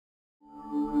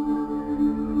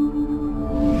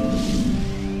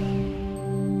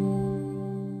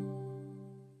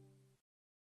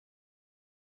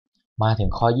มาถึง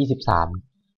ข้อ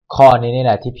23ข้อนี้นี่แ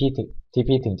หละที่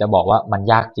พี่ถึงจะบอกว่ามัน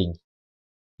ยากจริง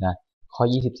นะข้อ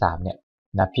23เนี่ย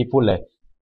นะพี่พูดเลย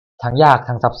ทั้งยาก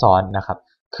ทั้งซับซ้อนนะครับ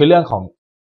คือเรื่องของ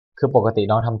คือปกติ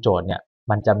น้องทำโจทย์เนี่ย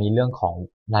มันจะมีเรื่องของ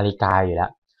นาฬิกาอยู่แล้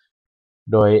ว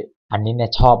โดยอันนี้เนี่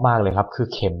ยชอบมากเลยครับคือ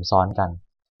เข็มซ้อนกัน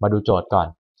มาดูโจทย์ก่อน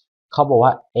เขาบอกว่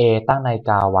า A ตั้งนาฬิ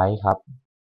กาไว้ครับ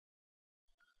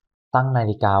ตั้งนา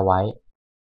ฬิกาไว้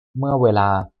เมื่อเวลา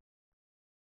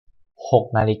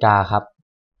6 นาฬิกาครับ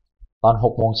ตอน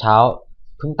6 โมงเช้า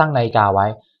เพิ่งตั้งนาฬิกาไว้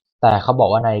แต่เขาบอก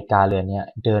ว่านาฬิกาเรือนนี้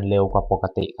เดินเร็วกว่าปก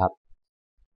ติครับ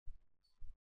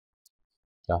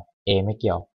เดี๋ยว A ไม่เ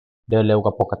กี่ยวเดินเร็วก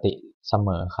ว่าปกติเสม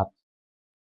อครับ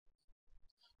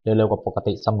เดินเร็วกว่าปก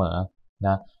ติเสมอน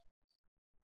ะ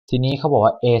ทีนี้เขาบอก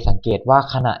ว่า A สังเกตว่า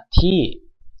ขณะที่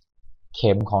เ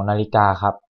ข็มของนาฬิกาค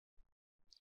รับ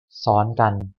ซ้อนกั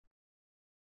น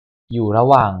อยู่ระ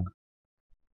หว่าง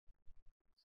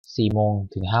4 โมง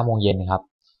ถึง 5 โมงเย็นครับ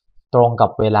ตรงกั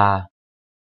บเวลา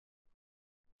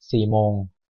4 โมง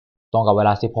ตรงกับเวล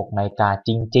า 16 นาฬิกาจ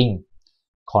ริง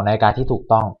ๆของนาฬิกาที่ถูก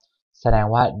ต้องแสดง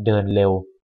ว่าเดินเร็ว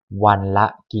วันละ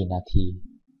กี่นาที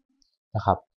นะค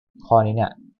รับข้อนี้เนี่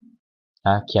ยน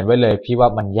ะเขียนไว้เลยพี่ว่า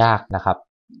มันยากนะครับ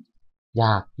ย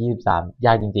าก23ย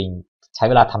ากจริงๆใช้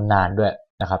เวลาทำนานด้วย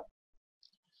นะครับ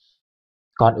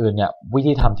ก่อนอื่นเนี่ยวิ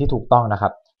ธีทำที่ถูกต้องนะครั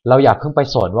บเราอย่าเพิ่งไป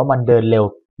สนว่ามันเดินเ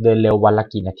ร็ววันละ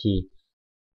กี่นาที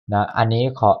นะอันนี้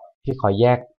พี่ขอแย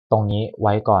กตรงนี้ไ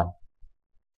ว้ก่อน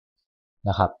น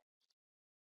ะครับ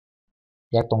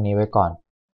แยกตรงนี้ไว้ก่อน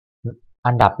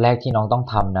อันดับแรกที่น้องต้อง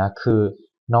ทำนะคือ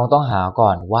น้องต้องหาก่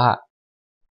อนว่า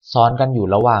ซ้อนกันอยู่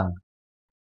ระหว่าง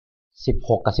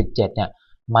16กับ17เนี่ย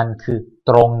มันคือ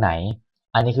ตรงไหน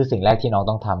อันนี้คือสิ่งแรกที่น้อง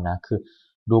ต้องทำนะคือ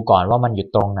ดูก่อนว่ามันอยู่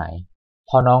ตรงไหน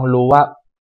พอน้องรู้ว่า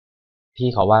พี่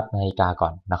ขอวาดนาฬิกาก่อ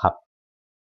นนะครับ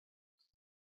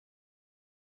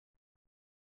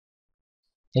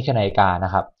นี่คือนาฬิกาน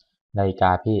ะครับนาฬิกา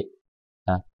พี่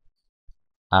นะ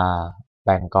แ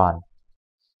บ่งก่อน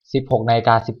16 นาฬิก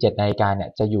า17 นาฬิกาเนี่ย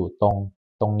จะอยู่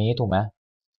ตรงนี้ถูกไหม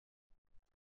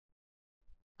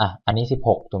อันนี้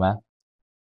16ถูกไหม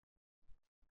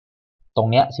ตรง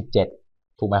เนี้ย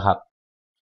17ถูกไหมครับ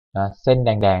นะเส้นแ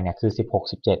ดงๆเนี่ยคือ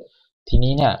16 17ที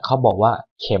นี้เนี่ยเขาบอกว่า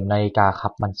เข็มนาฬิกาครั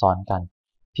บมันซ้อนกัน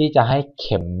พี่จะให้เ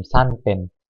ข็มสั้นเป็น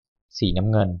สีน้ำ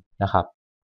เงินนะครับ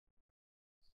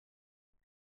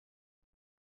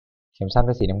เข็มสั้นเ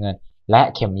ป็นสีน้ำเงินและ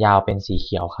เข็มยาวเป็นสีเ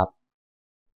ขียวครับ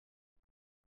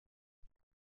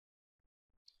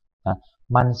นะ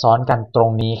มันซ้อนกันตรง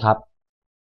นี้ครับ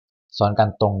ซ้อนกัน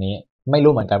ตรงนี้ไม่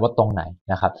รู้เหมือนกันว่าตรงไหน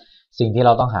นะครับสิ่งที่เร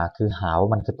าต้องหาคือหาว่า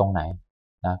มันคือตรงไหน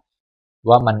นะ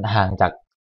ว่ามันห่างจาก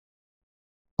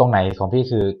ตรงไหนของพี่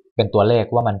คือเป็นตัวเลข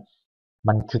ว่า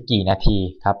มันคือกี่นาที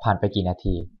ครับผ่านไปกี่นา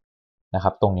ทีนะค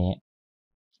รับตรงนี้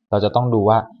เราจะต้องดู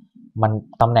ว่ามัน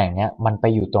ตำแหน่งเนี้ยมันไป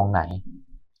อยู่ตรงไหน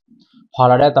พอเ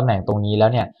ราได้ตำแหน่งตรงนี้แล้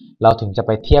วเนี่ยเราถึงจะไ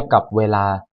ปเทียบกับเวลา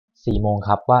4 โมงค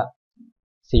รับว่า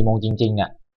4 โมงจริงๆเนี่ย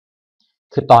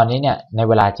คือตอนนี้เนี่ยใน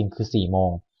เวลาจริงคือ4 โมง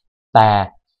แต่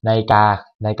นาฬิก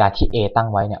าที่ A ตั้ง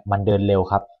ไว้เนี่ยมันเดินเร็ว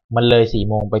ครับมันเลย4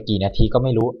 โมงไปกี่นาทีก็ไ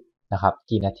ม่รู้นะครับ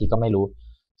กี่นาทีก็ไม่รู้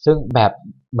ซึ่งแบบ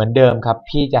เหมือนเดิมครับ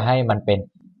พี่จะให้มันเป็น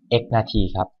x นาที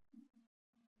ครับ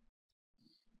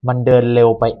มันเดินเร็ว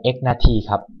ไป x นาที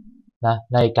ครับนะ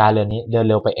นาฬิกาเรือนนี้เดิน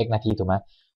เร็วไป x นาทีถูกไหม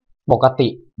ปกติ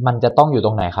มันจะต้องอยู่ต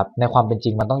รงไหนครับในความเป็นจริ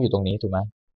งมันต้องอยู่ตรงนี้ถูกไหม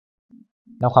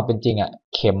ในความเป็นจริง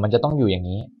เข็มมันจะต้องอยู่อย่าง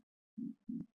นี้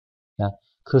นะ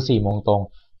คือ4 โมงตรง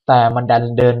แต่มันดัน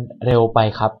เดินเร็วไป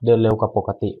ครับเดินเร็วกว่าปก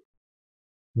ติ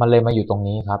มันเลยมาอยู่ตรง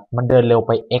นี้ครับมันเดินเร็วไ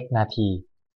ป x นาที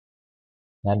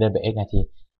นะเดินไป x นาที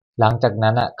หลังจาก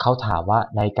นั้นเขาถามว่า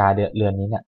นาฬิกาเรือนนี้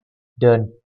เนี่ยเดิน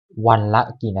วันละ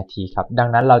กี่นาทีครับดัง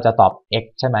นั้นเราจะตอบ x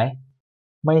ใช่ไหม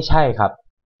ไม่ใช่ครับ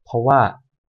เพราะว่า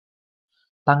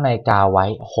ตั้งนาฬิกาไว้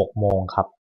6 โมงครับ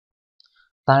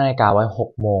ตั้งนาฬิกาไว้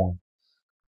6 โมง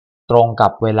ตรงกั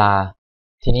บเวลา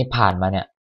ทีนี้ผ่านมาเนี่ย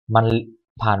มัน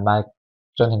ผ่านมา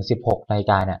จนถึง16 นาฬิ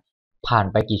กาเนี่ยผ่าน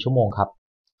ไปกี่ชั่วโมงครับ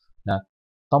นะ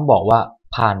ต้องบอกว่า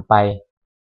ผ่านไป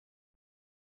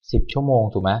10 ชั่วโมง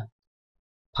ถูกไหม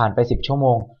ผ่านไป10 ชั่วโม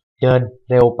งเดิน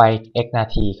เร็วไป x นา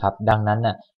ทีครับดังนั้น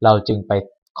น่ะเราจึง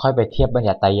ค่อยไปเทียบบัญ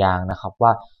ญัติไตรยางค์นะครับว่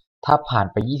าถ้าผ่าน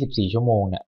ไป24 ชั่วโมง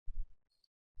เนี่ย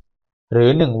หรือ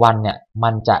1 วันเนี่ยมั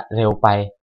นจะเร็วไป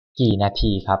กี่นา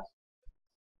ทีครับ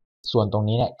ส่วนตรง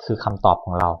นี้เนี่ยคือคำตอบข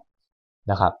องเรา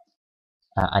นะครับ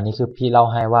อันนี้คือพี่เล่า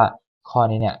ให้ว่าข้อ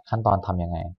นี้เนี่ยขั้นตอนทำยั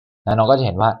งไงแล้วน้องก็จะเ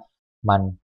ห็นว่ามัน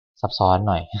ซับซ้อน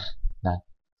หน่อยนะ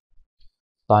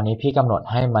ตอนนี้พี่กำหนด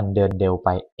ให้มันเดินเร็วไป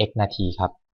x นาทีครั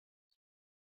บ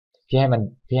พี่ให้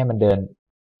มันเดิน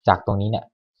จากตรงนี้เนี่ย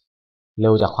เร็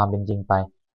วจากความเป็นจริงไป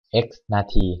x นา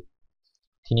ที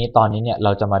ทีนี้ตอนนี้เนี่ยเร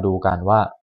าจะมาดูกันว่า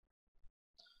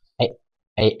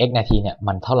x นาทีเนี่ย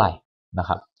มันเท่าไหร่นะค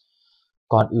รับ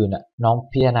ก่อนอื่นน้อง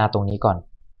พิจารณาตรงนี้ก่อน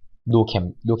ดูเ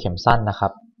ข็มสั้นนะครั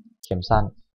บเข็มสั้น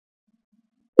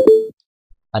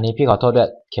อันนี้พี่ขอโทษด้วย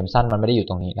เข็มสั้นมันไม่ได้อยู่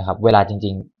ตรงนี้นะครับเวลาจริ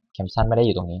งๆเข็มสั้นไม่ได้อ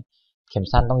ยู่ตรงนี้เข็ม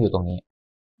สั้นต้องอยู่ตรงนี้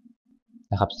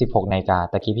นะครับ16 นาฬิกา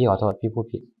ตะกี้พี่ขอโทษพี่พูด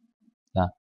ผิดนะ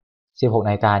16 น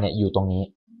าฬิกาเนี่ยอยู่ตรงนี้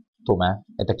ถูกไหม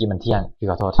ตะกี้มันเที่ยงพี่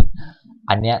ขอโทษ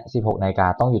อันเนี้ย16 นาฬิกา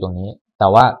ต้องอยู่ตรงนี้แต่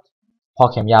ว่าพอ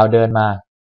เข็มยาวเดินมา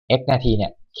x นาทีเนี่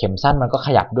ยเข็มสั้นมันก็ข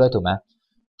ยับด้วยถูกไหม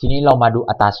ทีนี้เรามาดู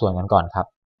อัตราส่วนกันก่อนครับ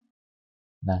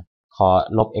นะขอ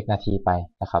ลบ x นาทีไป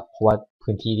นะครับเพราะว่า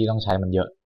พื้นที่ที่ต้องใช้มันเยอะ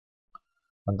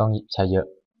มันต้องใช้เยอะ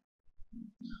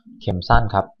เข็มสั้น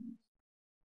ครับ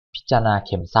พิจารณาเ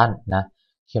ข็มสั้นนะ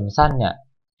เข็มสั้นเนี่ย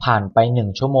ผ่านไป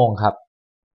1 ชั่วโมงครับ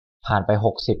ผ่านไป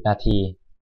60 นาที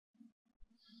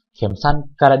เข็มสั้น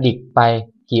กระดิกไป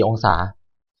กี่องศา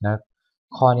นะ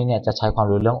ข้อนี้เนี่ยจะใช้ความ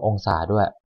รู้เรื่ององศาด้วย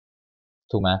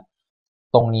ถูกไหม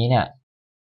ตรงนี้เนี่ย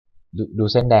ดู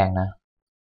เส้นแดงนะ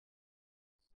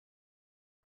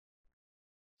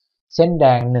เส้นแด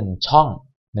ง1 ช่อง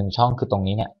คือตรง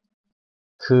นี้เนี่ย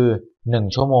คือ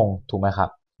1 ชั่วโมงถูกไหมครับ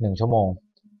1 ชั่วโมง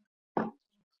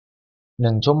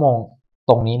1 ชั่วโมง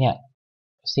ตรงนี้เนี่ย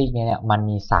ซีกนี้เนี่ยมัน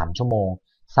มี3 ชั่วโมง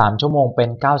3 ชั่วโมงเป็น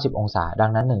90 องศาดั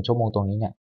งนั้น1 ชั่วโมงตรงนี้เนี่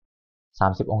ย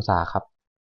30 องศาครับ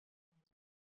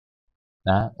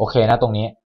นะโอเคนะตรงนี้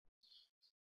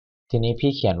ทีนี้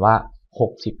พี่เขียนว่า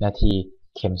60 นาที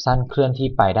เข็มสั้นเคลื่อนที่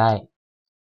ไปได้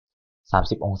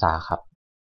30 องศาครับ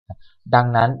ดัง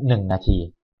นั้น1 นาที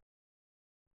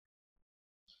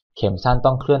เข็มสั้น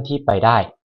ต้องเคลื่อนที่ไปได้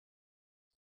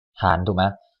หารถูกไหม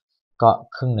ก็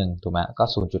ครึ่งหนึ่งถูกไหมก็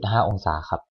 0.5 องศา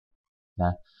ครับน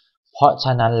ะเพราะฉ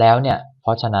ะนั้นแล้วเนี่ยเพร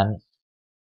าะฉะนั้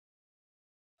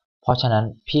น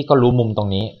พี่ก็รู้มุมตรง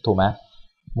นี้ถูกไหม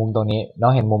มุมตรงนี้น้อ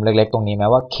งเห็นมุมเล็กๆตรงนี้ไหม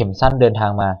ว่าเข็มสั้นเดินทา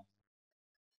งมา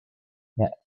เนี่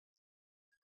ย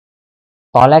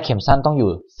ตอนแรกเข็มสั้นต้องอยู่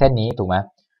เส้นนี้ถูกไหม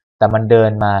แต่มันเดิ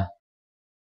นมา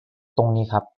ตรงนี้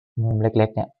ครับมุมเล็ก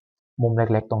ๆเนี่ยมุมเ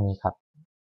ล็กๆตรงนี้ครับ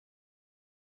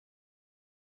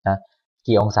นะ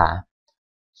กี่องศา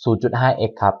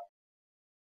 0.5x ครับ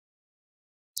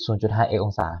 0.5x อ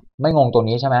งศาไม่งงตรง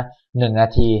นี้ใช่ไหม1 นา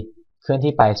ทีเคลื่อน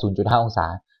ที่ไป 0.5 องศา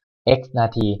x นา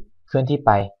ทีเคลื่อนที่ไ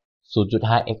ป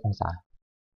 0.5x องศา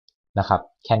นะครับ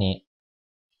แค่นี้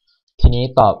ทีนี้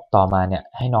ต่อมาเนี่ย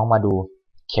ให้น้องมาดู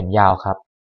เข็มยาวครับ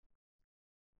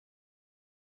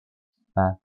นะ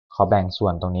ขอแบ่งส่ว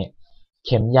นตรงนี้เ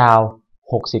ข็มยาว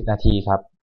60 นาทีครับ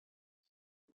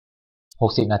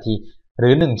60 นาทีหรื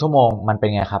อ1 ชั่วโมงมันเป็น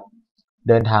ไงครับ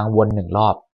เดินทางวน1 รอ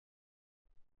บ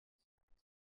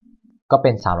ก็เป็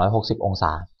น360 องศ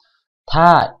าถ้า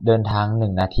เดินทาง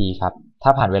1 นาทีครับถ้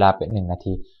าผ่านเวลาเป็น1 นา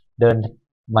ทีเดิน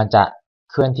มันจะ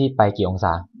เคลื่อนที่ไปกี่องศ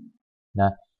าน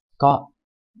ะก็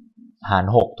หาร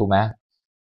6ถูกไหม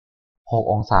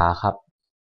6 องศาครับ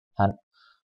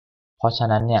เพราะฉะ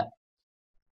นั้นเนี่ย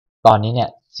ตอนนี้เนี่ย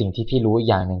สิ่งที่พี่รู้อีก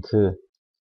อย่างหนึ่ง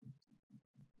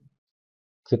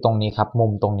คือตรงนี้ครับมุ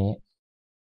มตรงนี้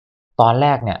ตอนแร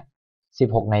กเนี่ย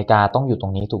16 นาฬิกาต้องอยู่ตร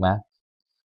งนี้ถูกไหม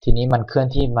ทีนี้มันเคลื่อน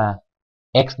ที่มา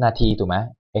x นาทีถูกไหม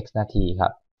x นาทีครั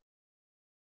บ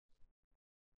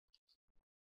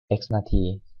x นาที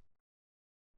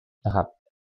นะครับ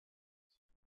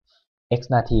x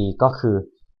นาทีก็คือ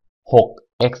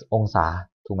 6x องศา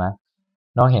ถูกไหม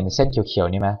น้องเห็นเส้นเขียว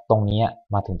ๆนี่ไหมตรงนี้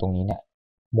มาถึงตรงนี้เนี่ย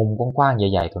มุมกว้างๆใ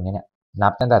หญ่ๆตรงนี้เนี่ยนั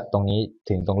บตั้งแต่ตรงนี้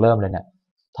ถึงตรงเริ่มเลยเนี่ย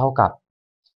เท่ากับ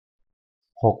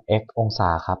 6x องศา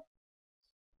ครับ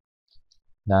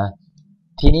นะ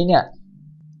ทีนี้เนี่ย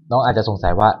น้องอาจจะสงสั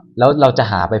ยว่าแล้วเราจะ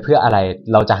หาไปเพื่ออะไร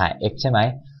เราจะหา x ใช่ไหม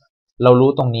เรารู้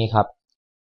ตรงนี้ครับ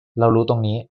เรารู้ตรง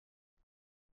นี้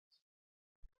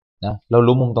นะเรา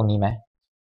รู้มุมตรงนี้ไหม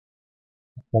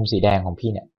มุมสีแดงของพี่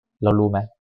เนี่ยเรารู้ไหม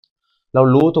เรา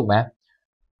รู้ถูกไหม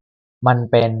มัน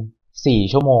เป็น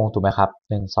4 ชั่วโมงถูกไหมครับ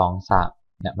1 2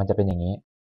 3เนี่ยมันจะเป็นอย่างนี้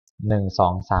1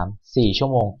 2 3 4 ชั่ว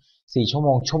โมง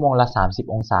ชั่วโมงละ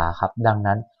30 องศาครับดัง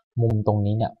นั้นมุมตรง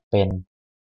นี้เนี่ยเป็น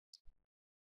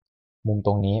มุมต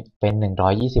รงนี้เป็น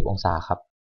120 องศาครับ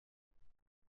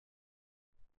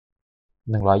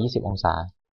120 องศา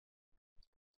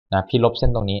นะพี่ลบเส้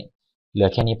นตรงนี้เหลือ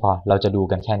แค่นี้พอเราจะดู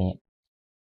กันแค่นี้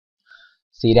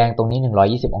สีแดงตรงนี้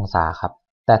120 องศาครับ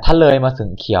แต่ถ้าเลยมาถึง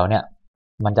เขียวเนี่ย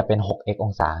มันจะเป็น 6x อ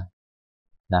งศา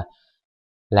นะ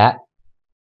และ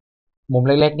มุม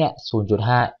เล็กๆเนี่ย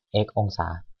 0.5x องศา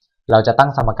เราจะตั้ง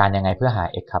สมการยังไงเพื่อหา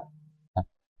x ครับ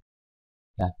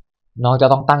นะน้องจะ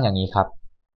ต้องตั้งอย่างนี้ครับ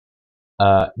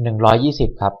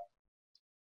120ครับ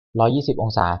120 อ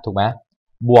งศาถูกไหม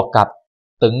บวกกับ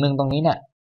ตึงหนึ่งตรงนี้เนี่ย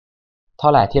เท่า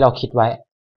ไหร่ที่เราคิดไว้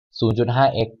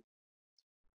 0.5x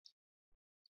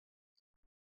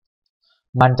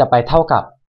มันจะไปเท่ากับ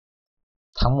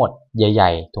ทั้งหมดให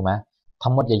ญ่ๆถูกไหมทั้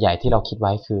งหมดใหญ่ๆที่เราคิดไ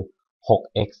ว้คือ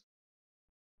 6x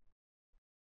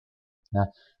นะ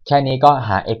แค่นี้ก็ห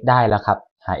า x ได้แล้วครับ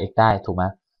หา x ได้ถูกไหม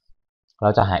เรา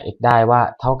จะหา x ได้ว่า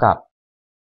เท่ากับ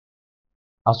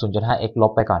เอา 0.5x ล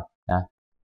บไปก่อนนะ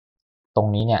ตรง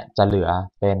นี้เนี่ยจะเหลือ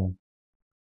เป็น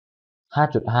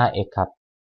 5.5x ครับ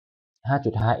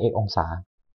 5.5x องศา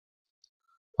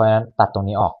เพราะฉะนั้นตัดตรง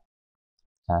นี้ออก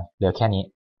นะเหลือแค่นี้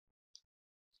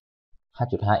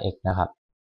 5.5x นะครับ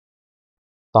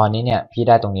ตอนนี้เนี่ยพี่ไ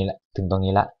ด้ตรงนี้แล้วถึงตรง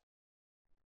นี้แล้ว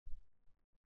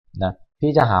นะ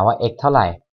พี่จะหาว่า x เท่าไหร่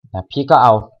นะพี่ก็เอ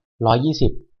า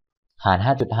120หาร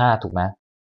 5.5 ถูกไหม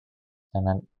ดัง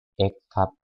นั้น x ครับ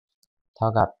เท่า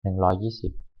กับ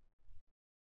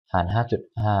120หาร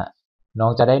 5.5 น้อ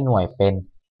งจะได้หน่วยเป็น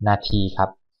นาทีครับ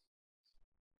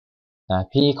นะ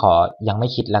พี่ขอยังไม่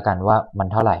คิดแล้วกันว่ามัน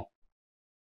เท่าไหร่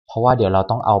เพราะว่าเดี๋ยวเรา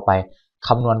ต้องเอาไปค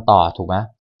ำนวณต่อถูกไหม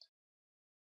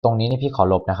ตรงนี้นี่พี่ขอ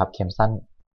ลบนะครับเข็มสั้น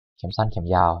เข็ม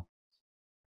ยาว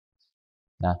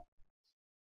นะ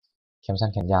เข็มสั้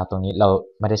นเข็มยาวตรงนี้เรา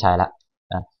ไม่ได้ใช้ละ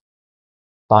นะ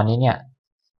ตอนนี้เนี่ย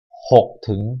6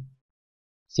 ถึง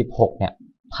 16เนี่ย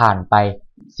ผ่านไป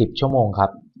10 ชั่วโมงครั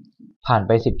บผ่านไ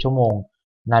ป10 ชั่วโมง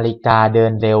นาฬิกาเดิ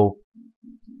นเร็ว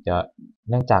เดี๋ยว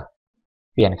เนื่องจาก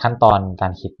เปลี่ยนขั้นตอนกา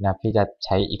รคิดนะพี่จะใ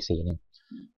ช้อีกสีหนึ่ง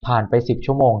ผ่านไป10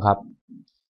 ชั่วโมงครับ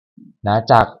นะ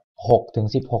จาก6 ถึง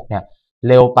 16เนี่ย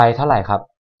เร็วไปเท่าไหร่ครับ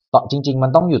ต่อจริงๆมั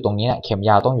นต้องอยู่ตรงนี้เนี่ยเข็ม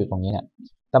ยาวต้องอยู่ตรงนี้เนี่ย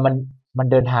แต่มัน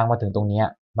เดินทางมาถึงตรงนี้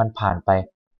มันผ่านไป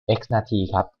x นาที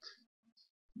ครับ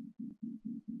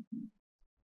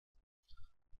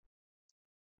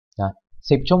นะ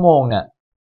10 ชั่วโมงเนี่ย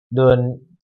เดิน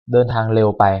เดินทางเร็ว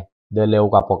ไปเดินเร็ว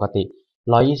กว่าปกติ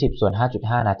120ส่วน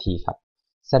 5.5 นาทีครับ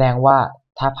แสดงว่า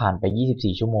ถ้าผ่านไป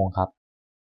24 ชั่วโมงครับ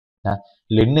นะ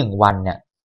หรือ1วันเนี่ย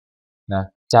นะ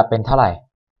จะเป็นเท่าไหร่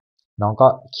น้องก็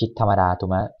คิดธรรมดาถูก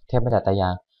ไหมเทียบมาจากตารา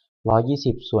ง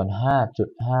120ส่วน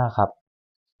 5.5 ครับ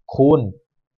คูณ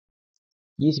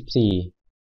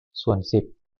24ส่วน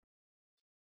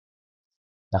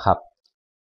 10นะครับ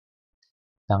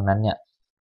ดังนั้นเนี่ย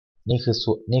นี่คือ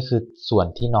ส่วน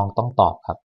ที่น้องต้องตอบค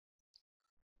รับ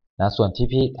นะส่วนที่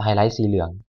พี่ไฮไลท์สีเหลือง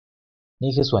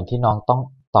นี่คือส่วนที่น้องต้อง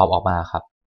ตอบออกมาครับ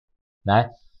นะ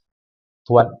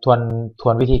ท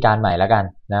วนวิธีการใหม่แล้วกัน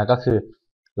นะก็คือ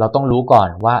เราต้องรู้ก่อน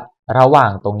ว่าระหว่า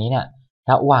งตรงนี้เนี่ย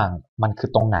ระหว่างมันคือ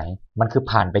ตรงไหนมันคือ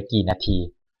ผ่านไปกี่นาที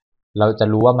เราจะ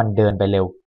รู้ว่ามันเดินไปเ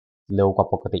ร็วกว่า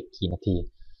ปกติกี่นาที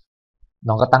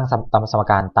น้องก็ตั้งสม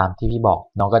การตามที่พี่บอก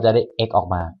น้องก็จะได้ x ออก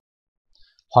มา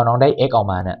พอน้องได้ x ออก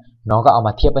มาเนี่ยน้องก็เอาม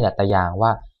าเทียบประหยัดตารางว่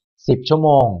า10 ชั่วโม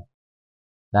ง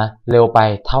นะเร็วไป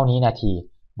เท่านี้นาที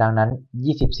ดังนั้น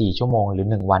24 ชั่วโมงหรือ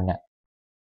1วันเนี่ย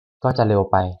ก็จะเร็ว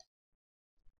ไป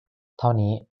เท่า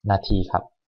นี้นาทีครับ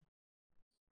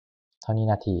เท่านี้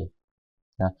นาที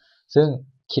นะซึ่ง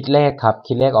คิดเลขครับ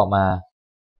คิดเลขออกมา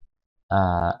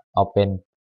เอาเป็น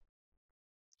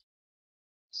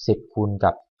10คูณ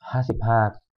กับ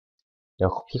55เดี๋ย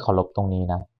วพี่ขอลบตรงนี้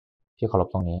นะพี่ขอลบ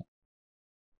ตรงนี้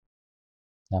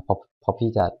นะเพราะพี่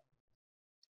จะ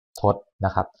ทดน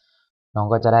ะครับน้อง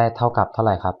ก็จะได้เท่ากับเท่าไห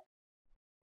ร่ครับ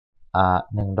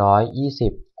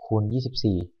120คูณ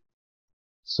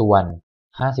24ส่วน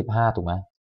55ถูกไหม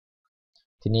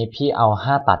ทีนี้พี่เอา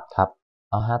5ตัดครับ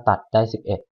เอา5ตัดได้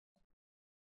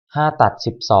11 5ตัด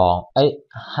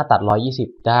125ตัด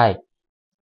120ได้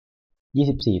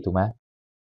24ถูกไหม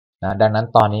นะดังนั้น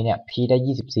ตอนนี้เนี่ยพี่ได้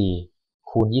24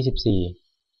คูณ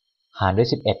24หารด้วย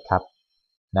11ครับ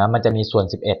นะมันจะมีส่วน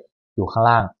11อยู่ข้าง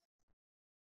ล่าง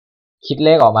คิดเล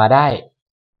ขออกมาได้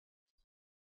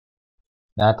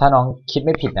นะถ้าน้องคิดไ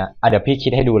ม่ผิดนะเดี๋ยวพี่คิ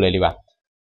ดให้ดูเลยดีกว่า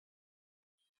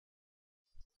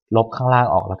ลบข้างล่าง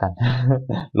ออกแล้วกัน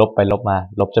ลบไปลบมา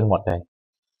ลบจนหมดเลย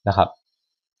นะครับ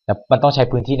แต่มันต้องใช้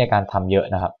พื้นที่ในการทำเยอะ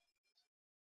นะครับ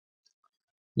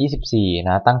24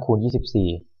นะตั้งคูณ24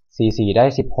 44ได้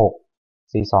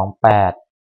16 4 2 8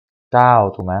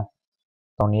 9ถูกไหม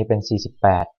ตรงนี้เป็น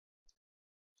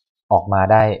48ออกมา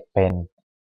ได้เป็น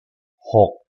6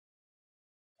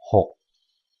 6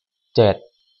 7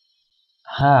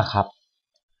 5ครับ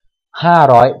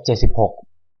576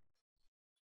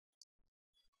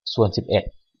ส่วน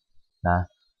11นะ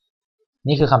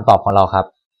นี่คือคำตอบของเราครับ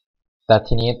แต่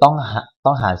ทีนี้ต้อ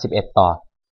งหาร11ต่อ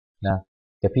นะ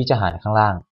เดี๋ยวพี่จะหารข้างล่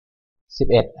าง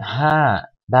11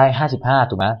 5ได้55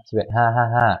ถูกไหม11 5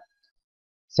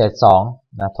 55เศษ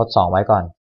2นะทด2ไว้ก่อน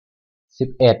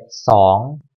11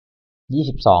 2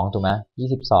 22ถูกไหม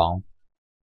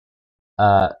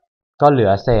22ก็เหลื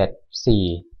อเศษ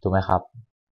4ถูกไหมครับ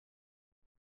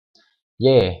เ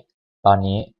ย่ตอน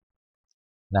นี้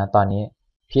นะตอนนี้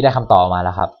พี่ได้คำตอบมาแ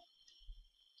ล้วครับ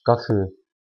ก็คือ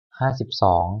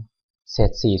52เศ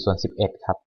ษ4ส่วน11ค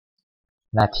รับ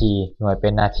นาทีหน่วยเป็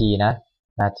นนาทีนะ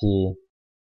นาที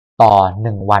ต่อ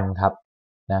1วันครับ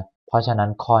นะเพราะฉะนั้น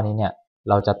ข้อนี้เนี่ย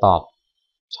เราจะตอบ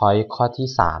ช้อยข้อที่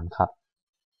3ครับ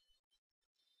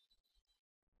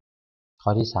ข้อ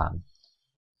ที่3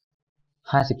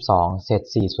 52 เศษ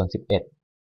 4 ส่วน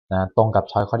 11นะตรงกับ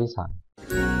ช้อยข้อที่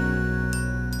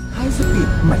3ไฮสปีด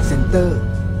แมทเซนเตอร์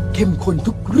เข้มข้น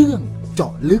ทุกเรื่องเจา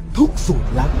ะลึกทุกสูตร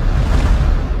ลับ